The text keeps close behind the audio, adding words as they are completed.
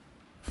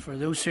For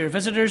those who are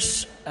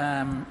visitors,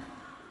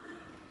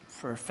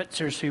 for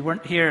Fitzers who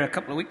weren't here a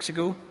couple of weeks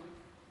ago,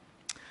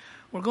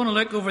 we're going to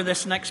look over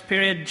this next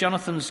period.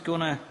 Jonathan's going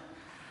to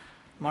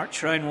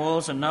march around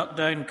walls and knock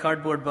down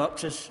cardboard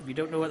boxes. If you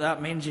don't know what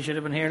that means, you should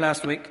have been here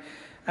last week.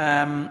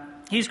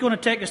 He's going to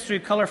take us through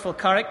colourful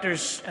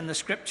characters in the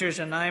Scriptures,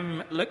 and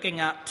I'm looking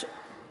at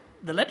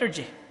the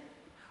liturgy.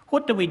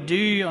 What do we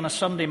do on a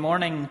Sunday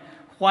morning?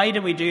 Why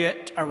do we do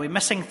it? Are we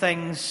missing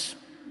things?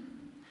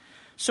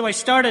 So I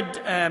started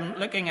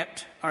looking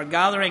at our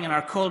gathering and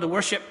our call to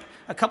worship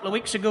a couple of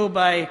weeks ago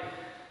by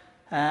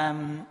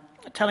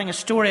telling a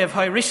story of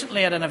how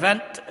recently at an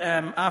event,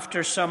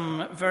 after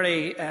some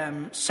very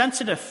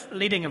sensitive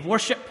leading of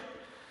worship,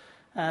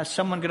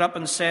 someone got up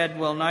and said,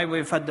 well, now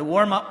we've had the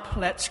warm-up,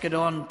 let's get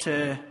on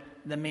to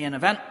the main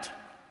event.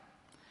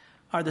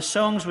 Are the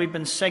songs we've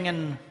been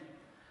singing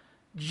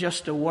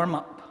just a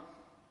warm-up?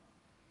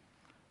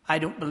 I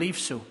don't believe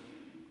so.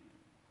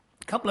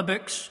 A couple of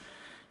books.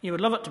 You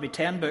would love it to be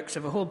 10 books.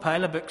 Have a whole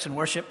pile of books in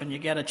worship, and you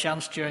get a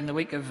chance during the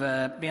week of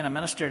being a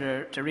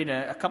minister to read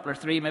a couple or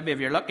three, maybe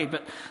if you're lucky.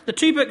 But the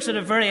two books that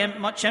have very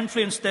much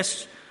influenced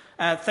this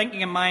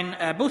thinking of mine,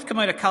 both come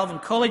out of Calvin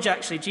College,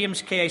 actually.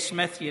 James K.A.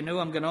 Smith, you know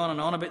I'm going on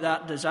and on about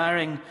that,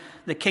 Desiring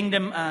the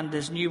Kingdom, and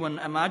his new one,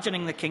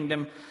 Imagining the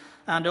Kingdom.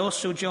 And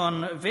also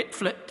John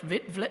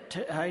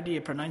Witvliet, how do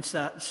you pronounce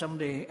that?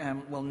 Somebody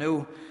will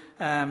know,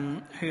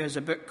 who has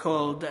a book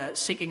called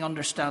Seeking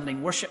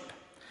Understanding Worship.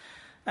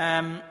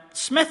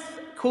 Smith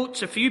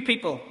quotes a few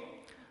people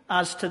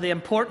as to the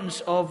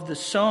importance of the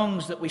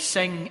songs that we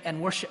sing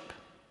in worship.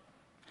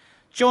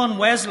 John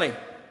Wesley,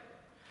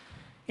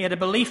 he had a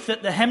belief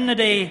that the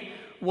hymnody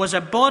was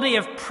a body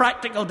of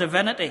practical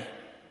divinity,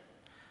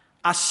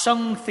 a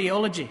sung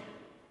theology.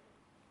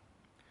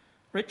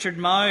 Richard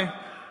Mouw,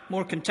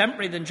 more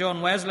contemporary than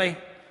John Wesley,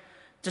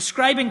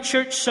 describing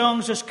church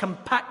songs as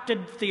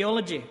compacted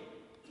theology.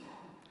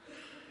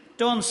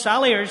 Don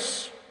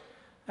Saliers,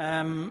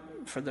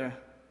 for the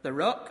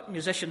rock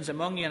musicians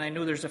among you, and I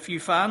know there's a few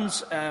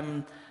fans,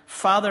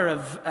 father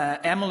of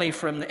Emily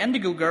from the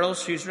Indigo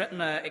Girls, who's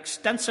written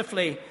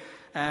extensively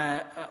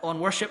on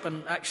worship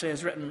and actually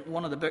has written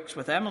one of the books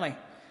with Emily.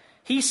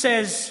 He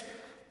says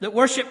that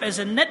worship is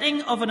a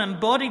knitting of an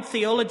embodied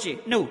theology.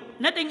 No,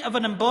 knitting of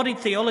an embodied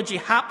theology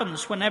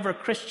happens whenever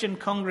Christian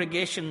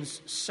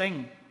congregations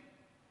sing.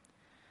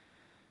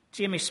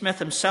 Jamie Smith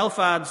himself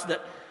adds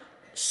that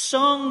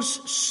songs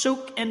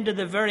soak into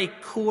the very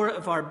core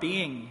of our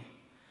being,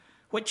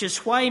 which is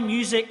why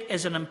music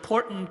is an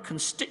important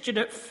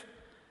constitutive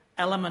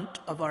element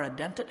of our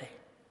identity.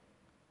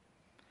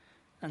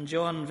 And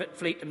John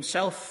Witvliet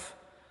himself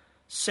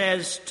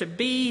says to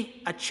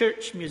be a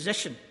church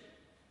musician,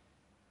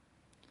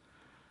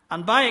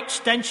 and by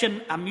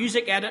extension a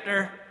music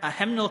editor, a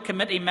hymnal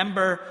committee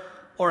member,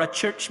 or a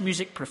church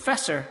music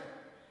professor,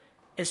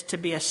 is to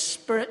be a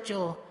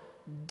spiritual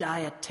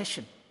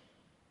dietitian.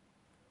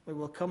 We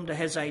will come to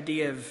his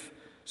idea of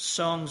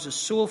songs as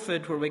soul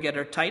food, where we get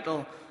our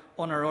title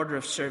on our order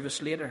of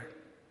service later.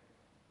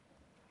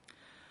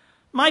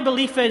 My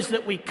belief is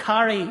that we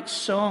carry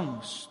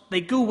songs. They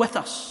go with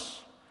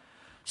us.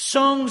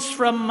 Songs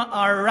from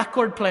our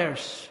record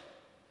players,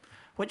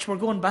 which we're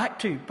going back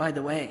to, by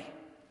the way.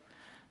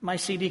 My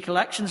CD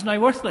collection's now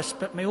worthless,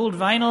 but my old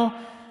vinyl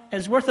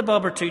is worth a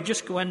bob or two.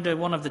 Just go into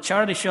one of the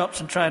charity shops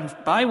and try and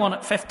buy one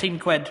at 15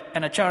 quid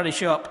in a charity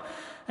shop,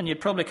 and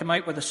you'd probably come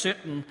out with a suit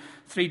and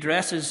 3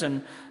 dresses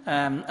and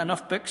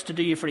enough books to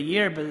do you for a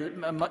year,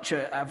 but much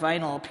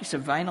a piece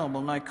of vinyl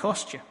will now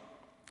cost you.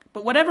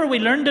 But whatever we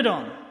learned it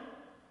on,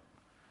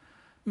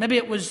 maybe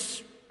it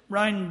was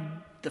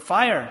round the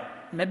fire,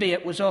 maybe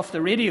it was off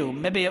the radio,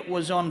 maybe it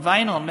was on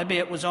vinyl, maybe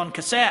it was on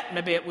cassette,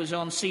 maybe it was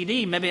on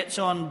CD, maybe it's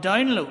on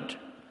download.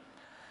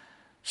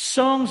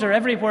 Songs are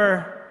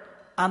everywhere,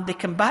 and they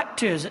come back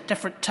to us at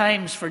different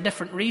times for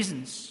different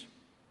reasons.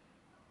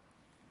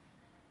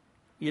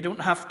 You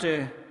don't have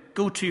to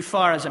go too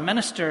far as a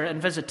minister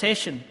in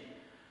visitation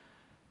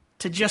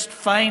to just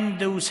find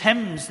those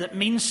hymns that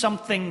mean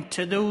something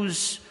to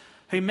those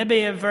who maybe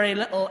have very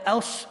little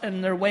else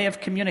in their way of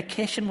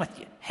communication with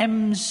you.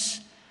 Hymns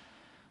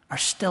are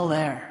still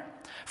there.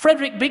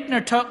 Frederick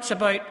Buechner talks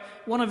about,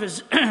 one of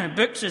his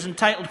books is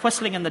entitled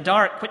Whistling in the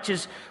Dark, which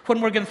is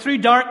when we're going through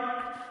dark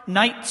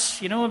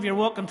nights, if you're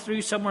walking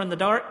through somewhere in the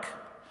dark,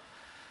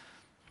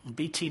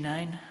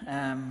 BT9,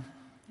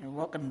 you're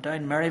walking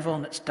down Maryville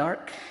and it's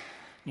dark,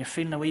 and you're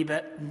feeling a wee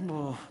bit,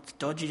 it's a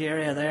dodgy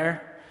area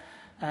there.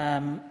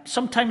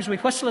 Sometimes we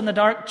whistle in the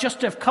dark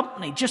just to have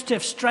company, just to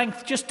have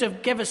strength, just to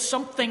give us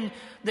something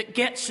that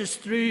gets us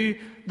through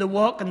the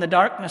walk in the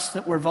darkness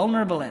that we're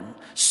vulnerable in.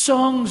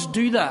 Songs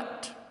do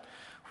that.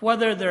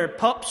 Whether they're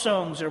pop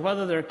songs or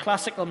whether they're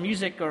classical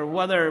music or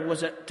whether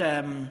was it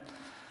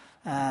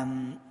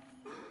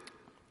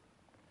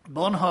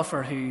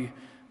Bonhoeffer who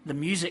the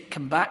music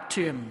came back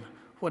to him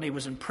when he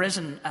was in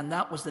prison, and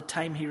that was the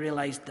time he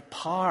realized the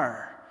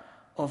power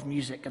of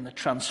music and the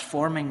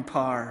transforming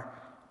power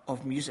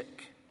of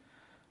music.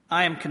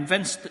 I am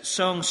convinced that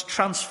songs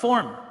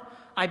transform.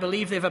 I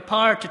believe they have a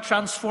power to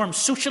transform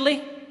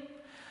socially,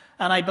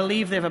 And I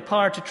believe they have a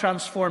power to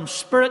transform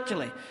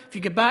spiritually. If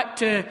you go back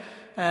to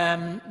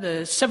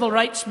the civil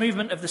rights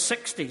movement of the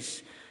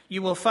 60s,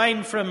 you will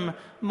find from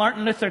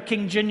Martin Luther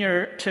King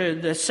Jr. to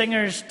the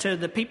singers to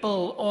the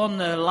people on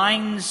the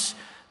lines,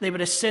 they would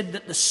have said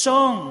that the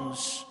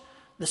songs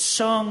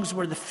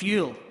were the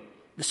fuel,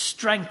 the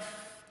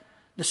strength,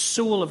 the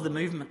soul of the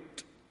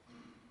movement.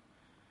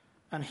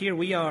 And here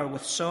we are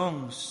with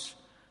songs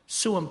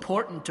so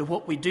important to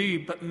what we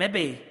do, but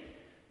maybe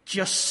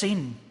just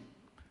seen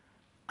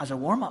as a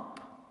warm-up.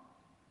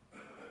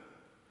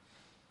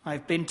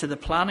 I've been to the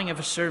planning of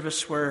a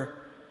service where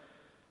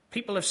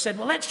people have said,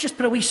 well, let's just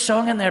put a wee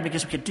song in there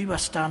because we could do a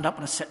stand-up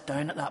and a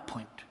sit-down at that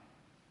point.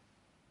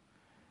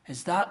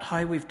 Is that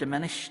how we've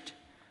diminished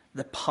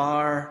the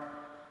power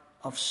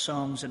of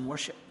songs in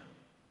worship?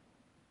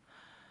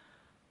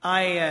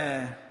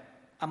 I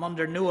am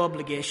under no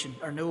obligation,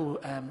 or no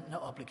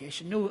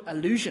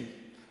illusion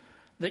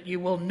that you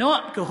will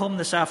not go home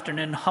this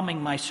afternoon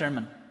humming my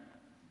sermon.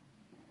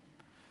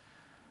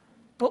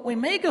 But we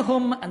may go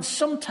home and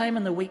sometime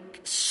in the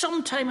week, at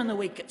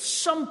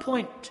some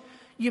point,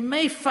 you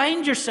may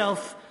find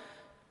yourself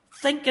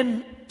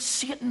thinking,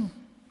 Satan,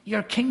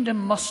 your kingdom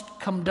must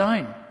come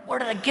down. Where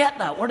did I get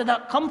that? Where did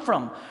that come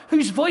from?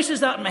 Whose voice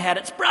is that in my head?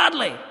 It's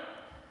Bradley.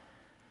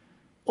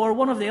 Or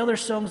one of the other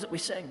songs that we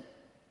sing.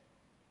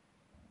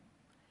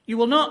 You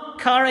will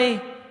not carry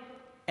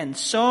in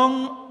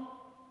song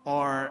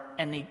or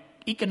in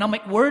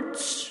economic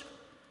words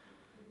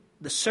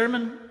the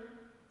sermon,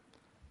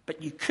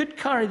 but you could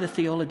carry the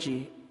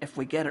theology if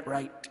we get it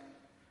right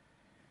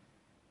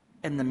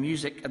in the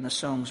music and the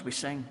songs we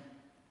sing.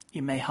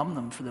 You may hum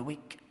them for the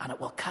week, and it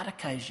will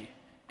catechize you.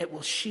 It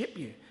will shape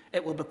you.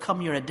 It will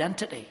become your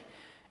identity.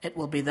 It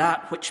will be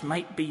that which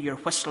might be your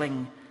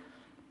whistling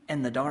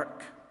in the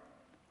dark.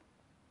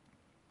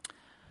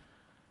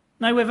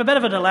 Now, we have a bit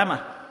of a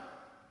dilemma.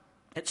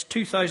 It's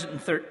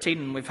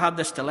 2013. We've had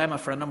this dilemma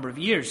for a number of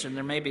years, and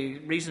there may be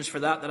reasons for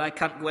that I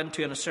can't go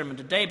into in a sermon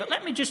today. But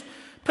let me just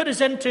put us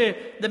into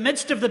the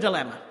midst of the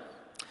dilemma.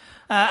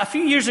 A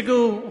few years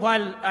ago,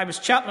 while I was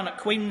chaplain at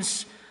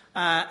Queen's,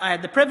 I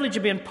had the privilege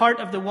of being part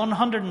of the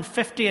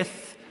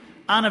 150th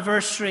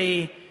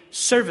anniversary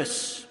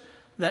service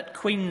that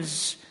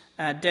Queen's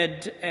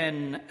did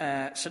in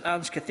St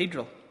Anne's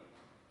Cathedral.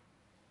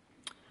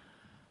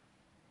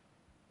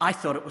 I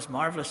thought it was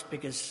marvellous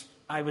because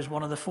I was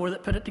one of the four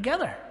that put it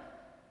together.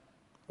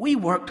 We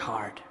worked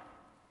hard.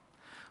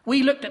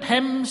 We looked at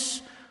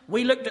hymns.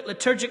 We looked at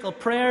liturgical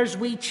prayers.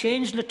 We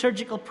changed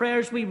liturgical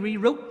prayers. We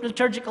rewrote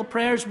liturgical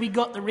prayers. We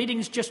got the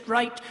readings just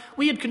right.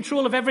 We had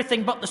control of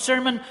everything but the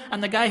sermon,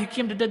 and the guy who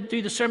came to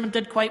do the sermon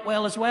did quite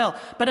well as well.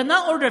 But in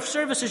that order of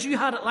service, as you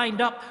had it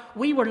lined up,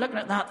 we were looking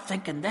at that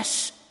thinking,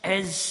 this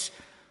is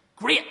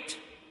great.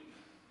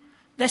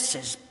 This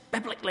is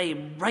biblically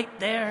right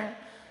there.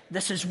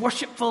 This is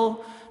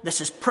worshipful.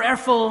 This is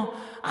prayerful.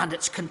 And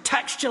it's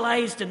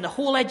contextualized in the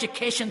whole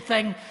education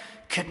thing.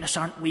 Goodness,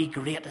 aren't we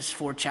great as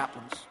four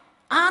chaplains?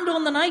 And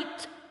on the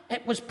night,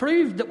 it was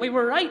proved that we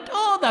were right.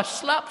 Oh, the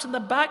slaps in the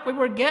back we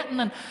were getting,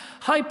 and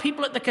how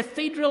people at the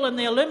cathedral and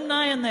the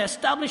alumni and the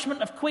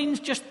establishment of Queen's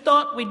just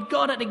thought we'd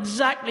got it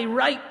exactly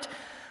right.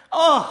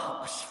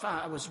 Oh,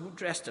 I was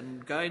dressed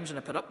in gowns and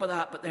I put up with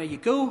that, but there you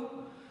go.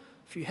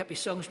 A few hippie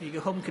songs when you go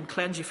home can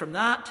cleanse you from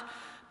that.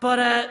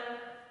 But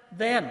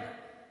then,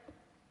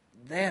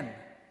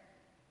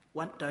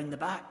 went down the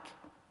back.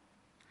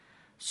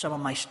 Some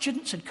of my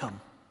students had come.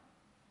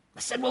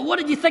 I said, well, what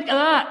did you think of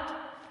that?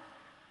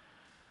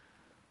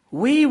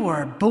 We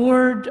were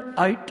bored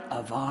out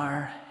of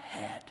our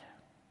head.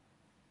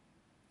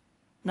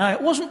 Now,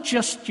 it wasn't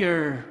just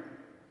your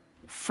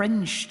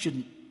fringe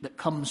student that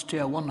comes to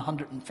a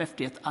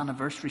 150th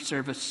anniversary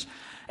service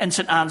in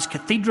St Anne's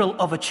Cathedral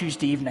of a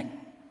Tuesday evening.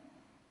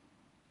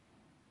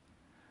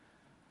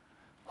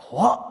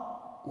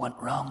 What went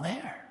wrong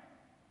there?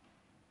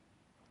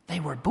 They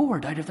were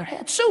bored out of their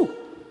heads. So,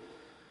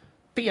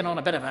 being on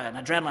a bit of an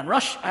adrenaline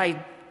rush,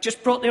 I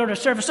just brought the order of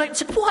service out and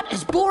said, what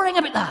is boring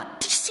about that?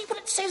 Did you see what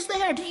it says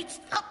there?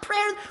 That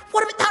prayer?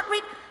 What about that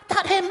read?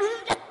 That hymn?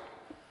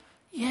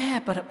 Yeah,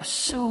 but it was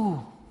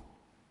so...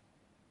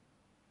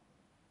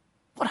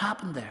 What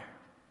happened there?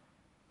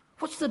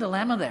 What's the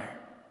dilemma there?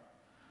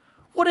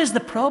 What is the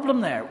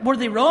problem there? Were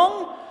they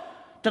wrong?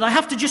 Did I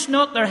have to just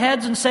knock their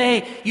heads and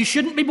say, you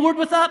shouldn't be bored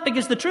with that?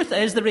 Because the truth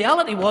is, the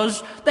reality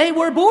was, they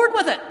were bored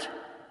with it.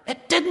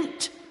 It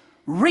didn't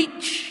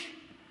reach.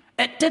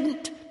 It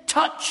didn't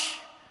touch.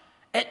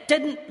 It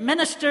didn't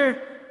minister.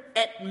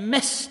 It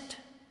missed.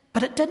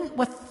 But it didn't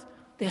with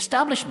the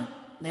establishment,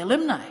 the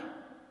alumni.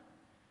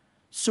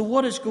 So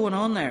what is going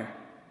on there?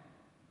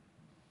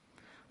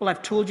 Well,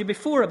 I've told you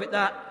before about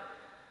that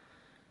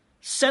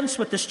sense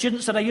with the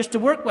students that I used to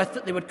work with,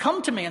 that they would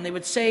come to me and they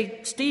would say,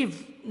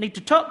 Steve, need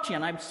to talk to you.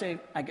 And I would say,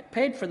 I get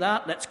paid for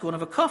that. Let's go and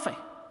have a coffee.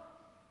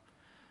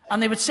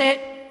 And they would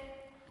say,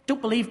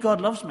 don't believe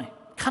God loves me.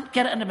 Can't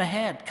get it into my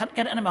head. Can't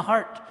get it into my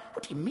heart.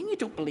 What do you mean you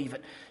don't believe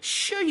it?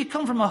 Sure, you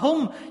come from a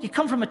home. You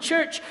come from a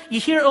church.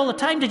 You hear it all the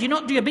time. Did you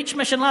not do a beach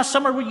mission last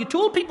summer where you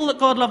told people that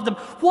God loved them?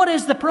 What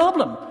is the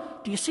problem?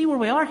 look, do you see where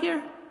we are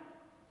here?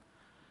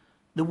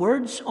 The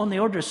words on the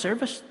order of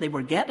service they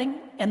were getting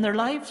in their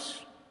lives.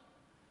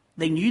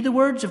 They knew the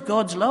words of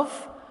God's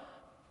love,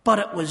 but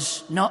it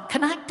was not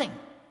connecting.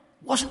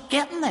 Wasn't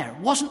getting there.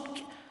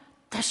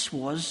 This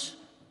was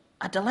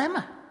a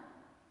dilemma.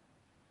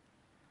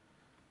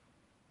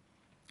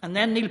 And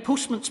then Neil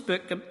Postman's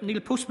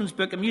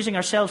book, Amusing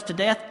Ourselves to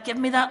Death, gave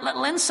me that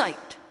little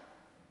insight.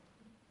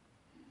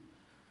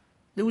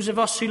 Those of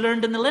us who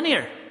learned in the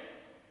linear,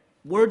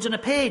 words on a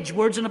page,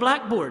 words on a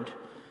blackboard,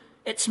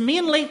 it's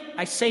mainly,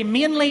 I say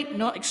mainly,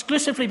 not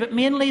exclusively, but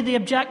mainly the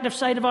objective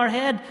side of our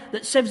head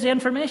that sieves the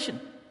information.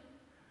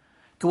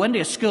 Go into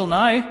a school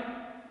now.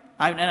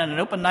 I went in on an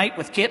open night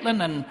with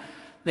Caitlin, and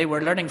they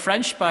were learning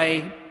French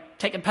by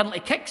taking penalty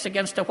kicks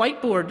against a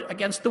whiteboard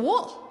against the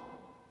wall.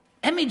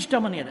 Image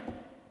dominated.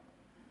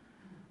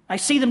 I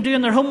see them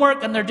doing their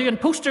homework and they're doing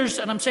posters,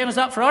 and I'm saying, is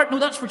that for art? No,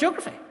 that's for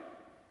geography.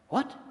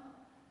 What?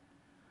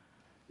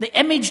 The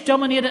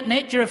image-dominated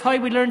nature of how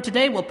we learn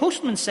today, well,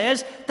 Postman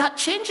says that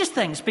changes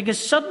things, because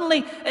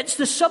suddenly it's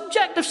the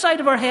subjective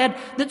side of our head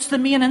that's the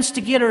main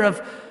instigator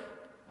of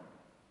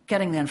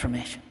getting the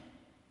information.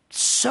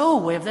 So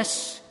we have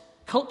this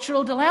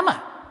cultural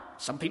dilemma.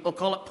 Some people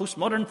call it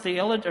postmodern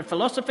theology or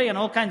philosophy and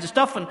all kinds of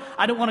stuff, and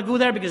I don't want to go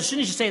there, because as soon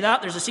as you say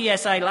that, there's a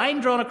CSI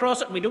line drawn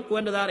across it, and we don't go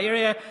into that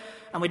area,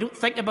 and we don't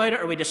think about it,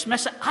 or we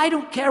dismiss it. I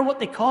don't care what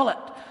they call it.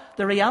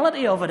 The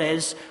reality of it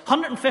is,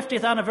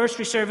 150th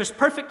anniversary service,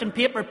 perfect in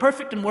paper,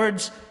 perfect in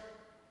words,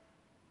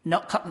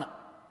 not cutting it.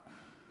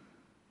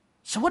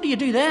 So what do you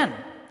do then?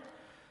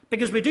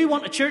 Because we do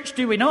want a church,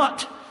 do we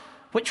not,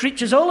 which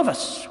reaches all of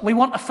us. We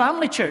want a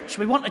family church.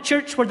 We want a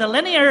church where the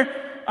linear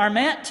are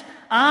met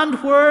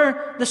and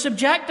where the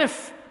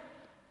subjective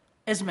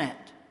is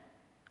met.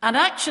 And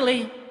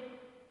actually,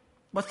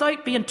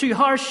 without being too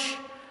harsh,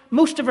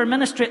 most of our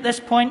ministry at this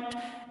point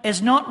is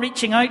not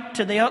reaching out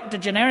to the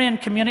octogenarian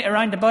community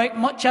around about,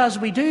 much as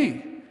we do.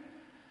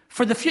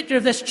 For the future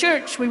of this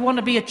church, we want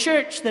to be a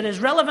church that is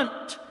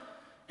relevant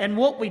in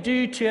what we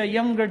do to a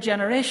younger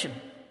generation.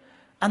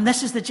 And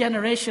this is the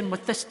generation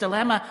with this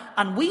dilemma.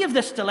 And we have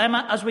this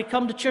dilemma as we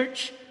come to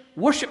church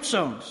worship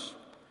songs.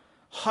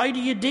 How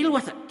do you deal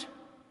with it?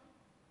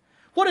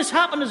 What has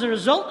happened as a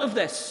result of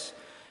this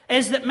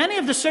is that many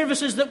of the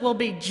services that will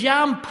be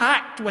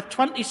jam-packed with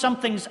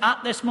 20-somethings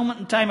at this moment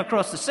in time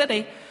across the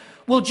city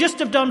will just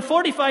have done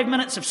 45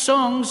 minutes of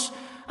songs,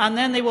 and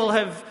then they will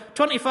have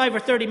 25 or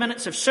 30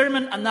 minutes of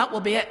sermon, and that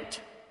will be it.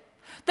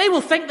 They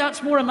will think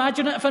that's more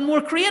imaginative and more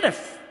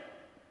creative.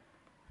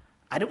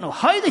 I don't know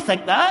how they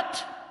think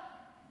that,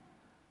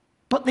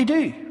 but they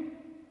do.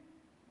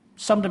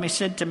 Somebody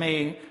said to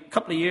me a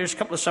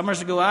couple of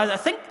summers ago, I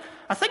think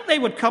they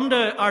would come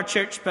to our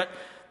church, but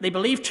they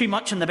believe too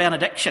much in the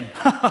benediction.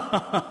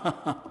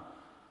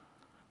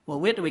 Well,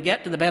 wait till we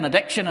get to the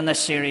benediction in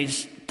this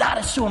series. That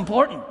is so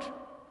important.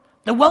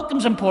 The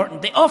welcome's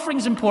important, the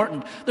offering's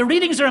important, the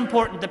readings are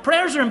important, the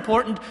prayers are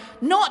important,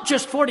 not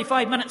just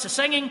 45 minutes of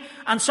singing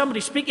and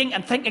somebody speaking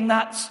and thinking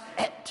that's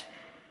it.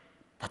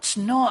 That's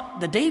not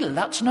the deal,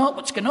 that's not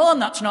what's going on,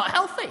 that's not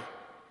healthy.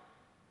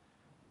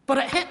 But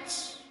it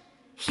hits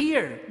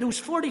here, those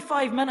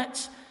 45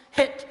 minutes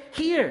hit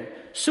here,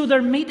 so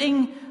they're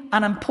meeting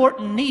an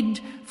important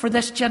need for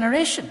this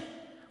generation.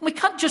 We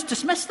can't just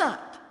dismiss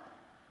that.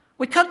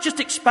 We can't just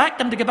expect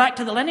them to go back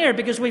to the linear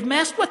because we've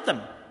messed with them.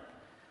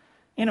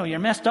 You know, you're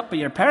messed up with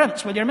your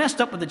parents. Well, you're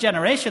messed up with the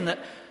generation that...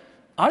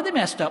 Are they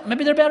messed up?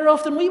 Maybe they're better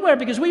off than we were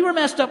because we were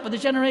messed up with the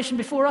generation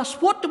before us.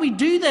 What do we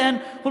do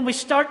then when we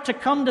start to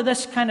come to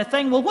this kind of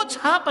thing? Well, what's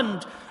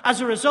happened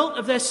as a result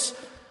of this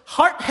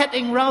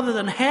heart-hitting rather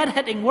than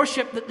head-hitting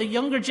worship that the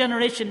younger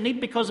generation need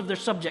because of their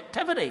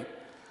subjectivity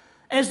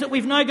is that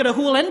we've now got a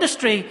whole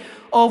industry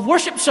of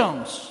worship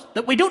songs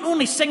that we don't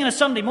only sing on a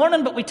Sunday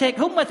morning, but we take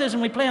home with us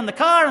and we play in the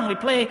car and we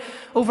play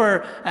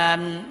over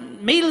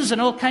meals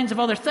and all kinds of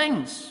other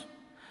things.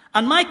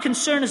 And my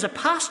concern as a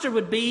pastor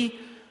would be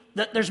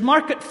that there's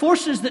market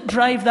forces that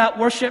drive that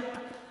worship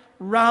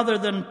rather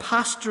than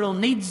pastoral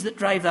needs that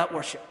drive that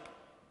worship.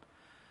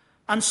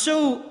 And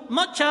so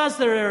much as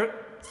there are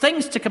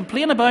things to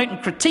complain about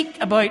and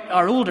critique about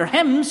our older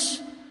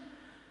hymns,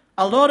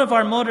 a lot of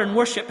our modern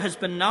worship has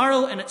been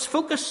narrow in its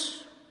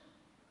focus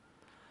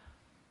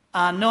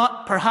and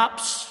not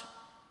perhaps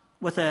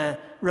with a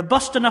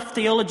robust enough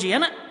theology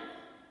in it,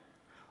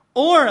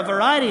 or a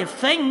variety of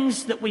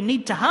things that we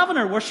need to have in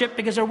our worship,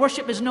 because our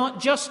worship is not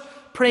just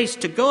praise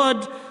to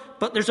God,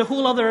 but there's a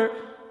whole other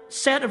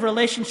set of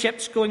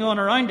relationships going on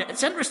around it.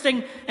 It's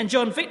interesting in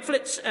John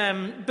Wietflit's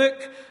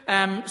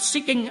book,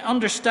 Seeking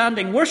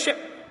Understanding Worship,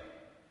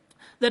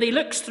 that he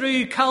looks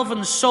through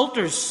Calvin's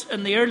Psalters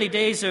in the early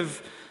days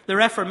of the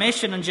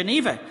Reformation in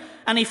Geneva,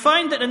 and he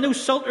found that in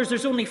those Psalters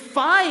there's only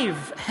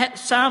 5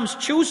 psalms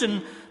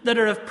chosen that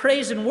are of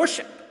praise and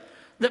worship,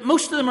 that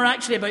most of them are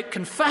actually about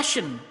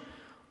confession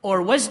or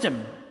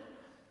wisdom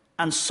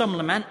and some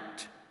lament.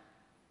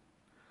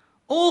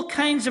 All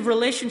kinds of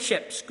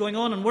relationships going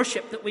on in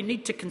worship that we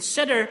need to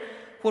consider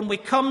when we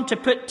come to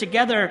put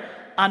together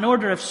an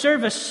order of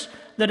service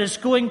that is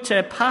going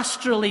to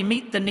pastorally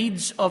meet the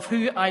needs of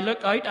who I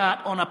look out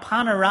at on a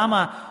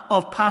panorama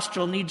of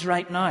pastoral needs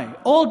right now.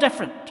 All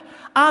different.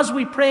 As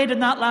we prayed in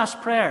that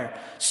last prayer,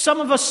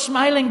 some of us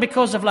smiling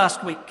because of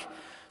last week.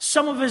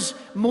 Some of us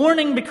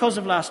mourning because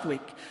of last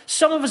week.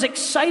 Some of us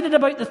excited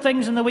about the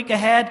things in the week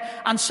ahead,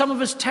 and some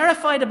of us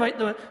terrified about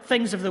the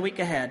things of the week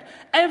ahead.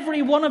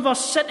 Every one of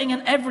us sitting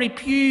in every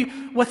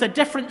pew with a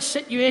different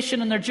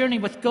situation in their journey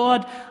with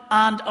God,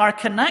 and our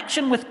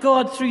connection with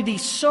God through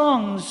these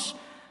songs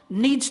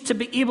needs to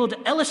be able to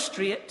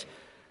illustrate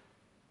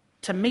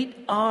to meet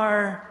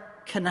our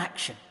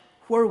connection,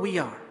 where we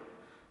are.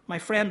 My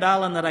friend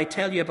Alan, that I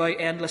tell you about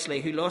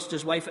endlessly, who lost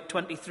his wife at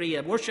 23,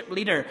 a worship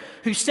leader,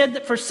 who said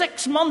that for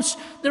 6 months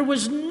there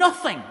was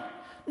nothing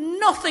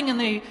in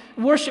the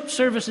worship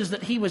services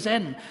that he was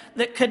in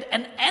that could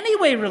in any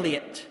way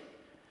relate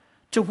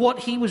to what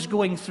he was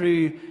going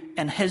through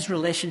in his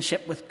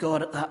relationship with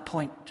God at that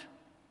point.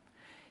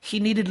 He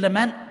needed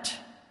lament,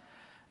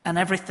 and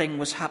everything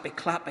was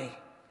happy-clappy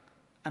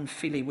and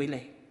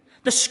feely-weely.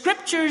 The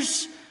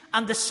Scriptures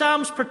and the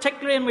Psalms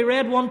particularly, and we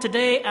read one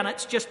today, and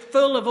it's just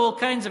full of all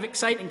kinds of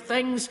exciting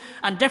things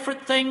and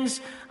different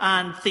things,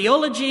 and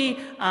theology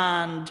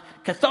and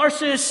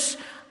catharsis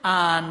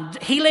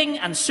and healing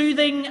and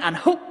soothing and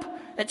hope.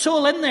 It's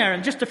all in there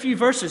in just a few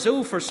verses.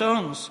 Oh, for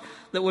songs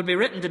that would be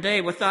written today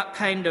with that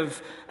kind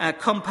of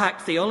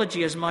compact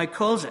theology, as Mike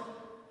calls it.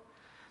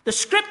 The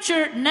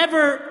Scripture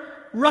never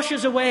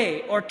rushes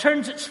away or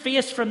turns its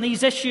face from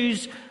these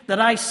issues that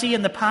I see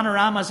in the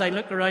panorama as I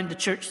look around the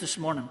church this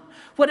morning.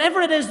 Whatever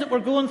it is that we're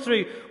going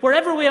through,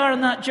 wherever we are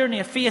in that journey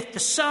of faith, the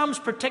Psalms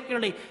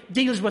particularly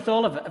deals with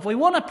all of it. If we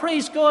want to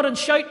praise God and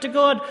shout to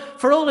God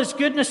for all His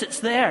goodness, it's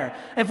there.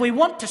 If we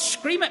want to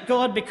scream at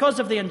God because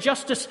of the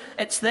injustice,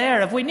 it's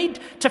there. If we need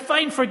to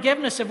find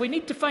forgiveness, if we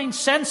need to find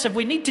sense, if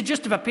we need to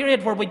just have a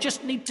period where we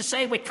just need to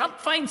say we can't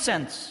find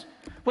sense,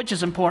 which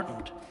is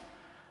important,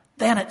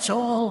 then it's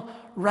all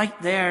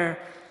right there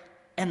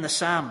in the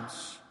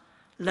Psalms.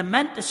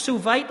 Lament is so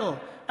vital,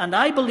 and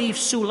I believe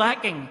so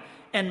lacking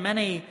in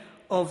many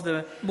of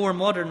the more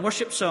modern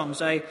worship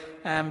songs. I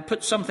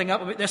put something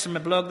up about this in my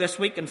blog this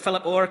week, and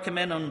Philip Orr came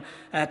in on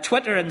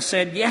Twitter and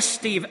said, "Yes,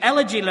 Steve,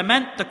 elegy,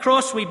 lament, the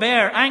cross we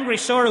bear, angry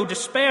sorrow,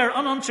 despair,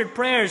 unanswered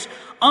prayers,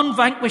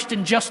 unvanquished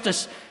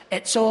injustice,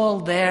 it's all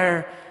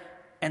there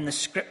in the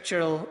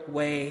scriptural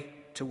way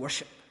to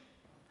worship."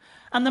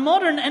 And the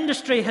modern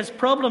industry has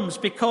problems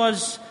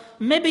because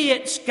maybe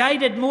it's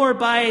guided more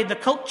by the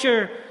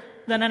culture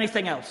than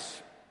anything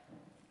else.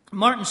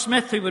 Martin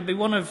Smith, who would be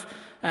one of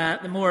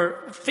the more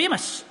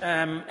famous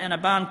in a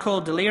band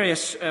called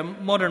Delirious,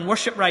 modern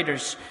worship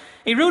writers,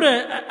 he wrote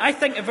I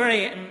think a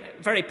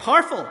very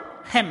powerful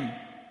hymn,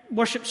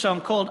 worship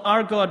song called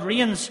Our God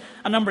Reigns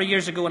a number of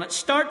years ago, and it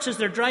starts as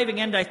they're driving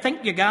into, I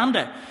think,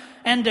 Uganda,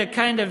 into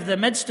kind of the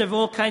midst of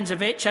all kinds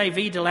of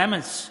HIV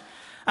dilemmas.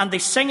 And they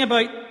sing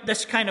about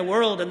this kind of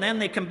world, and then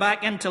they come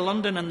back into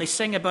London and they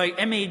sing about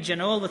image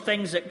and all the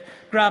things that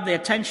grab the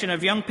attention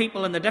of young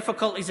people and the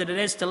difficulties that it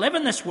is to live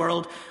in this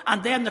world.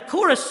 And then the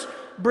chorus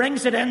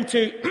brings it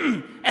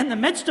into, in the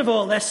midst of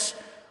all this,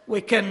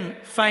 we can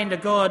find a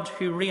God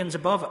who reigns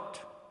above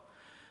it.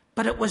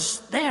 But it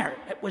was there.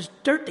 It was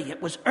dirty.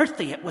 It was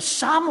earthy. It was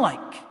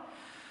psalm-like.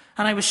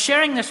 And I was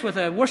sharing this with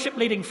a worship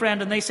leading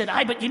friend, and they said,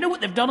 but you know what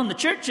they've done in the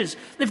churches?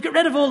 They've got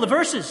rid of all the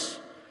verses.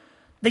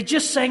 They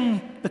just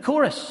sing the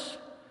chorus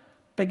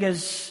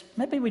because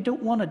maybe we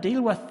don't want to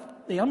deal with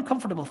the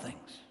uncomfortable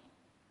things.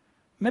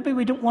 Maybe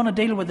we don't want to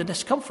deal with the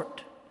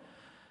discomfort.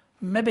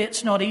 Maybe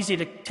it's not easy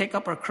to take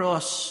up our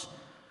cross.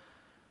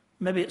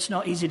 Maybe it's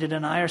not easy to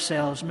deny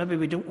ourselves. Maybe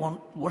we don't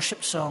want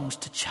worship songs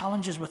to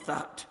challenge us with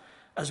that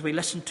as we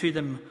listen to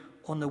them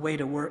on the way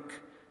to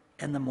work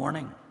in the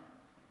morning.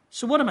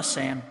 So what am I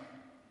saying?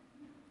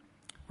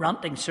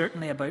 Ranting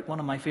certainly about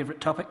one of my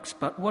favourite topics,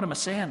 but what am I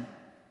saying?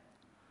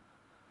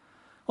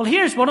 Well,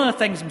 here's one of the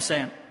things I'm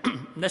saying.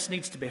 This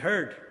needs to be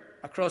heard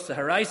across the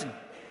horizon.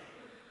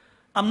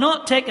 I'm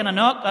not taking a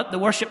knock at the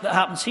worship that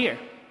happens here.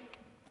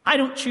 I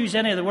don't choose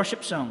any of the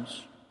worship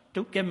songs.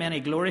 Don't give me any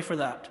glory for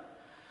that.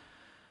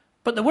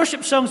 But the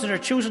worship songs that are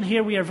chosen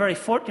here, we are very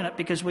fortunate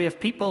because we have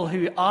people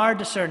who are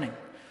discerning,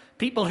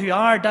 people who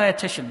are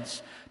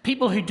dietitians,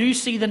 people who do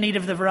see the need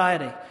of the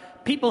variety,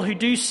 people who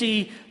do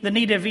see the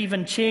need of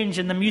even change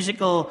in the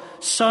musical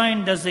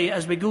sound as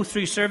we go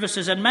through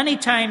services. And many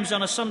times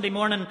on a Sunday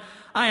morning,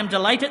 I am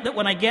delighted that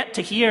when I get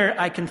to here,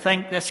 I can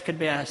think this could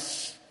be a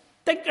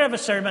stinker of a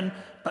sermon,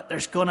 but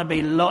there's going to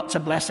be lots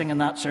of blessing in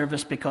that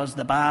service because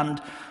the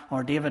band,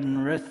 or David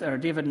and Ruth, or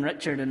David and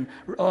Richard and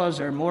Roz,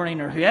 or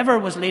Maureen, or whoever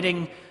was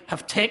leading,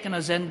 have taken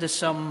us into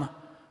some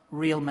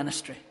real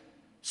ministry.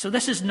 So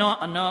this is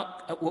not a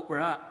knock at what we're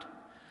at.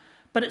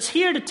 But it's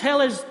here to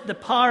tell us the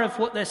power of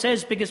what this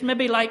is, because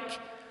maybe like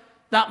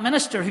that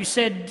minister who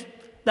said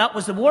that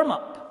was the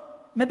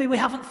warm-up, maybe we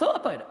haven't thought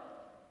about it.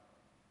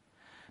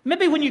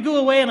 Maybe when you go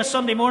away on a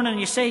Sunday morning and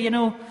you say,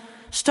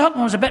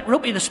 Stockman was a bit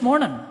ropey this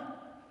morning,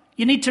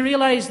 you need to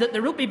realise that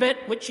the ropey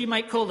bit, which you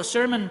might call the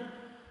sermon,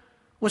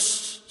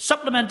 was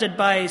supplemented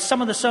by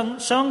some of the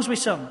songs we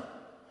sung,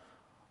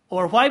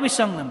 or why we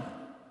sung them,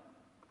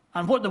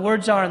 and what the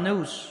words are in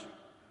those,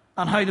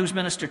 and how those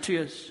minister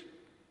to us.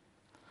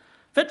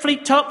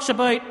 Whitfleet talks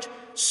about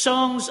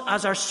songs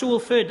as our soul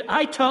food.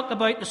 I talk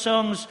about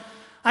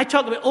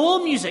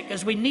all music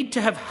as we need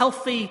to have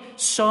healthy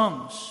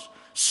songs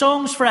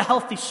for a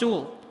healthy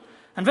soul.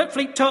 And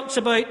Whitfleet talks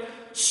about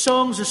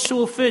songs as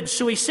soul food.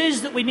 So he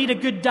says that we need a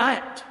good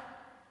diet.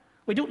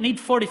 We don't need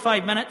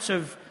 45 minutes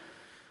of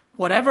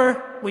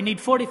whatever. We need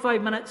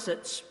 45 minutes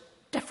that's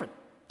different.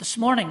 This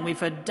morning we've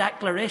had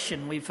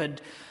declaration, we've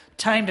had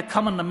time to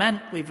come and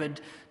lament, we've had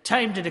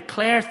time to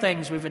declare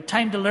things, we've had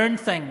time to learn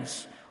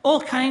things. All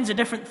kinds of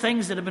different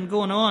things that have been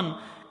going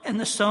on in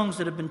the songs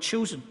that have been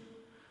chosen.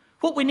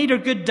 What we need are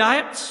good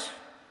diets.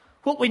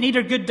 What we need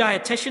are good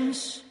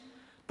dietitians.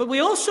 But we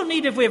also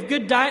need, if we have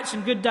good diets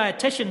and good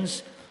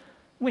dietitians,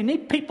 we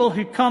need people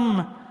who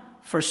come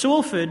for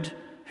soul food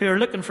who are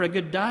looking for a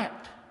good diet,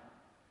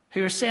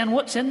 who are saying,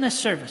 what's in this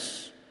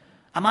service?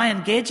 Am I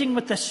engaging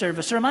with this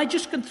service, or am I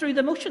just going through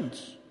the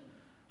motions?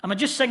 Am I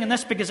just singing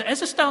this because it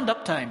is a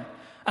stand-up time,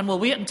 and we'll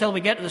wait until we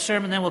get to the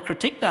sermon, then we'll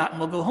critique that and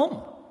we'll go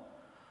home?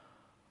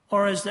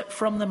 Or is that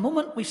from the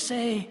moment we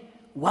say,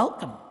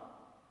 welcome,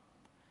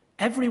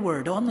 every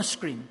word on the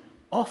screen,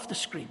 off the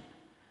screen,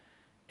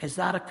 is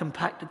that a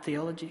compacted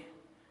theology?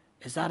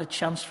 Is that a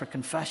chance for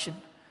confession?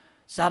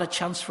 Is that a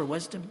chance for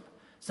wisdom?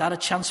 Is that a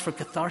chance for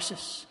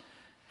catharsis?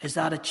 Is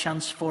that a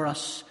chance for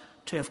us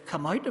to have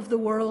come out of the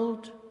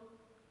world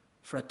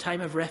for a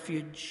time of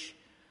refuge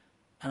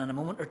and in a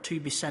moment or two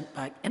be sent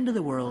back into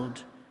the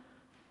world?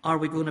 Are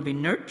we going to be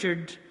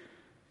nurtured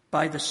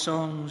by the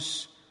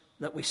songs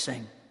that we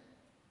sing?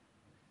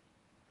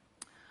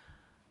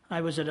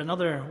 I was at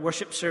another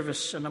worship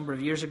service a number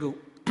of years ago.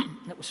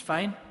 It was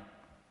fine.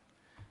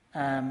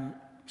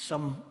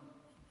 Some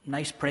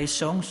nice praise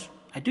songs.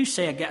 I do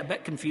say I get a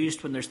bit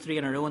confused when there's three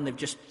in a row and they've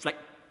just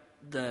flicked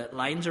the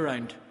lines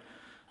around.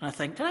 And I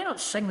think, did I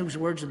not sing those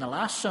words in the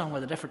last song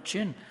with a different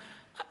tune?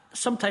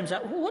 Sometimes,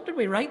 what did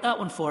we write that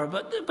one for?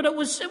 But it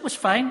was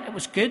fine. It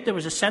was good. There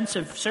was a sense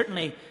of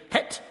certainly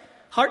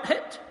heart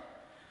hit.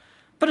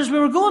 But as we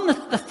were going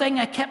the thing,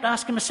 I kept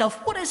asking myself,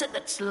 what is it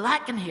that's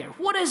lacking here?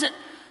 What is it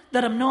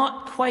that I'm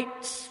not quite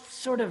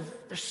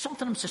there's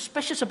something I'm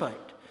suspicious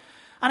about?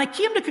 And I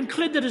came to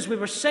conclude that as we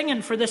were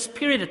singing for this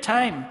period of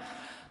time,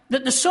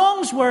 that the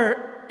songs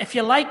were, if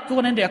you like,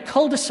 going into a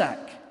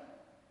cul-de-sac.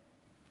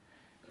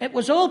 It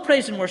was all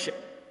praise and worship.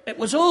 It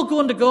was all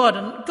going to God,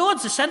 and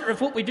God's the centre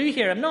of what we do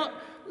here.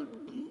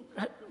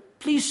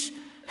 Please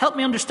help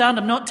me understand,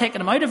 I'm not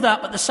taking him out of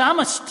that, but the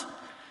psalmist,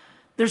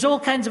 there's all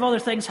kinds of other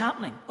things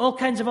happening, all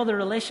kinds of other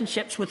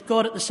relationships with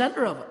God at the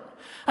centre of it.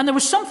 And there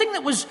was something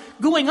that was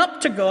going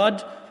up to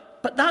God,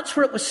 but that's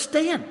where it was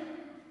staying.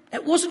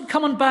 It wasn't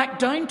coming back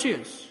down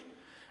to us.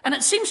 And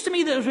it seems to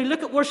me that as we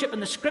look at worship in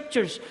the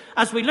Scriptures,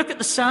 as we look at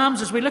the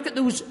Psalms, as we look at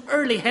those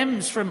early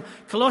hymns from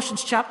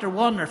Colossians chapter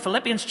 1 or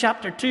Philippians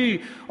chapter 2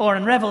 or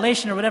in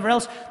Revelation or whatever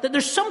else, that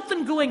there's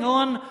something going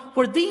on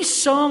where these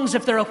songs,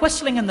 if they're a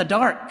whistling in the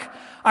dark,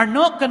 are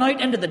not going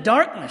out into the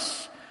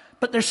darkness,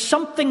 but there's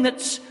something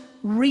that's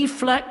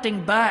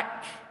reflecting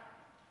back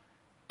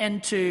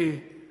into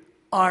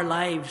our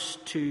lives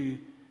to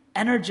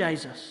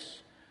energize us,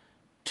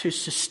 to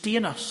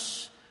sustain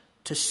us,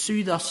 to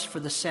soothe us for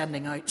the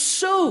sending out.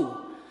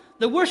 So,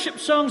 the worship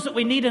songs that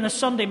we need on a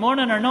Sunday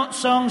morning are not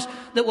songs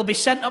that will be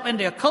sent up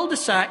into a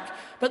cul-de-sac,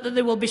 but that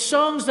they will be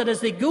songs that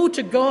as they go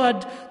to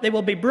God, they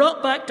will be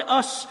brought back to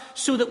us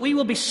so that we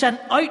will be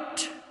sent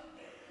out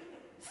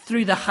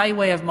through the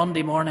highway of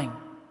Monday morning.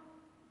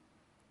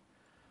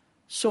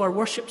 So our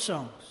worship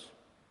songs,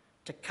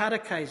 to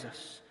catechize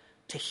us,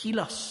 to heal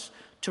us,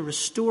 to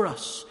restore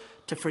us,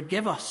 to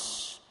forgive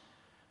us,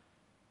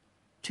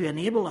 to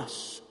enable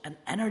us and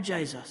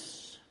energize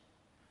us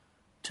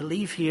to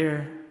leave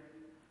here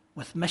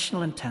with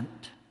missional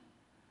intent.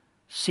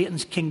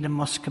 Satan's kingdom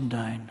must come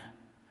down,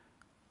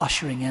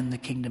 ushering in the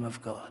kingdom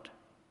of God.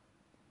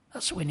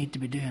 That's what we need to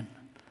be doing.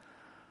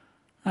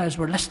 Now, as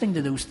we're listening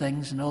to those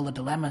things and all the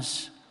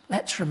dilemmas,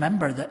 let's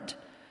remember that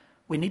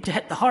we need to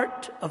hit the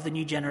heart of the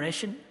new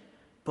generation.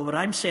 But what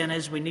I'm saying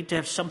is we need to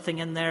have something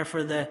in there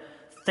for the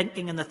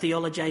thinking and the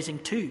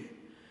theologizing too.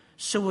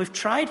 So we've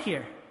tried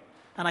here.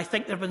 And I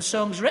think there have been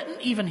songs written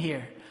even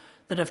here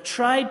that have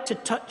tried to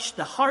touch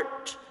the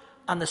heart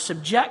and the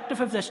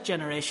subjective of this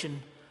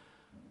generation,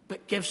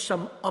 but give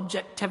some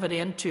objectivity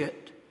into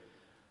it,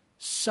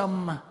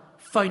 some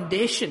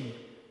foundation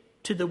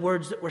to the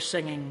words that we're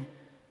singing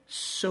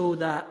so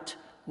that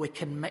we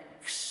can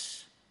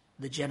mix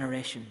the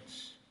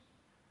generations.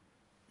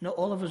 Not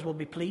all of us will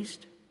be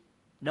pleased.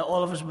 Not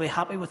all of us will be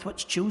happy with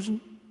what's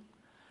chosen.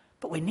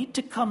 But we need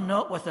to come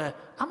not with a,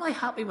 am I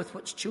happy with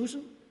what's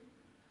chosen?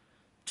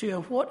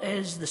 To what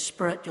is the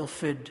spiritual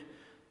food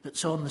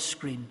that's on the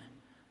screen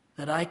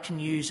that I can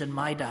use in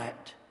my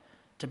diet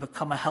to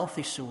become a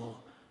healthy soul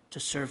to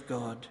serve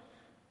God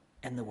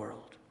in the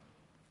world.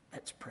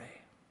 Let's pray.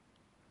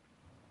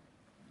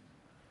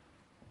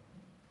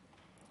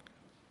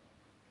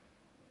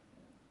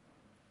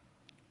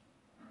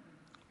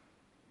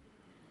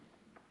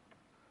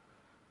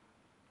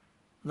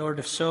 Lord,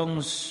 if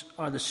songs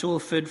are the soul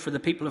food for the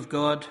people of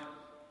God,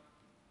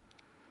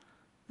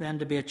 then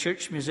to be a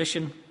church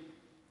musician,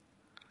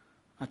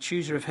 a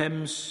chooser of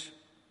hymns,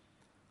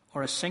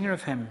 or a singer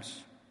of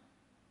hymns,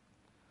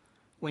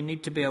 we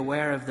need to be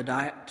aware of the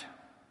diet.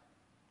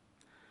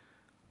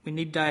 We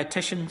need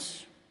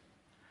dietitians,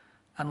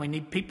 and we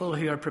need people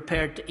who are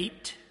prepared to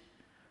eat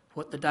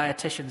what the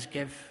dietitians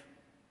give.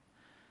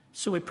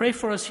 So we pray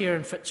for us here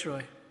in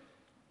Fitzroy.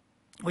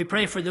 We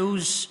pray for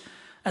those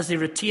as they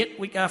rotate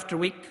week after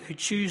week who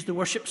choose the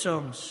worship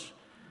songs.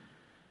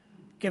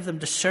 Give them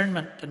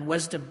discernment and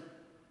wisdom.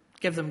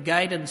 Give them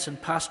guidance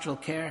and pastoral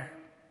care.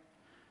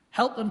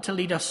 Help them to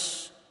lead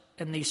us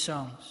in these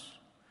songs.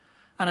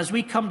 And as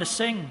we come to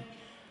sing,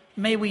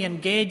 may we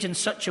engage in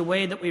such a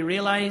way that we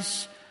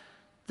realize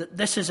that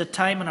this is a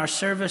time in our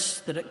service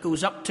that it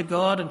goes up to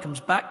God and comes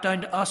back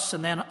down to us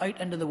and then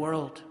out into the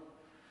world.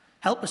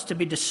 Help us to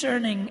be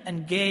discerning,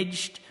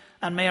 engaged,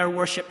 and may our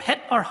worship hit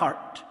our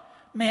heart.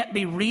 May it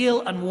be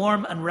real and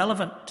warm and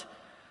relevant,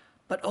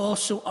 but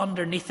also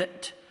underneath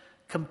it,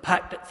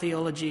 compacted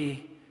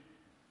theology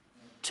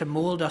to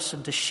mold us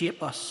and to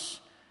shape us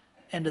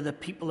into the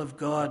people of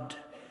God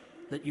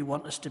that you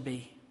want us to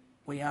be.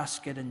 We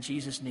ask it in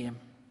Jesus' name.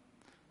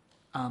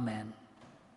 Amen.